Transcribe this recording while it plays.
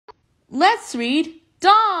let's read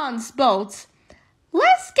Don's boat.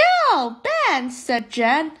 Let's go, Ben, said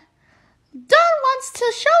Jen. Don wants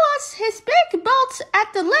to show us his big boat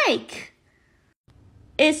at the lake.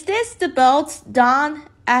 Is this the boat, Don?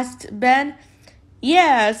 Asked Ben.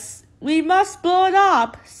 Yes, we must blow it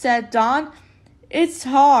up, said Don. It's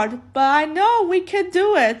hard, but I know we can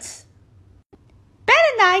do it. Ben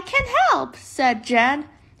and I can help, said Jen.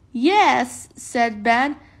 Yes, said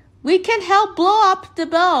Ben. We can help blow up the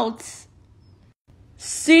boat.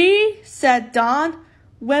 See, said Don.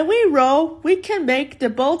 When we row, we can make the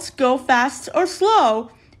boat go fast or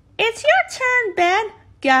slow. It's your turn, Ben,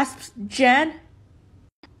 gasped Jen.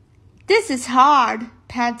 This is hard,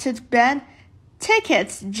 panted Ben. Take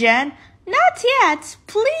it, Jen. Not yet,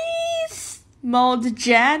 please, moaned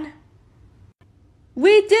Jen.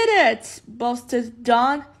 We did it, boasted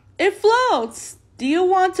Don. It floats. Do you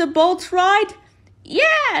want a boat ride?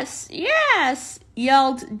 Yes, yes,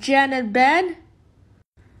 yelled Jen and Ben.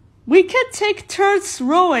 We can take turns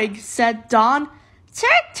rowing, said Don.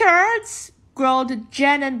 Take turns, growled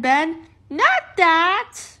Jen and Ben. Not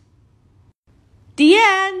that. The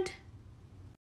end.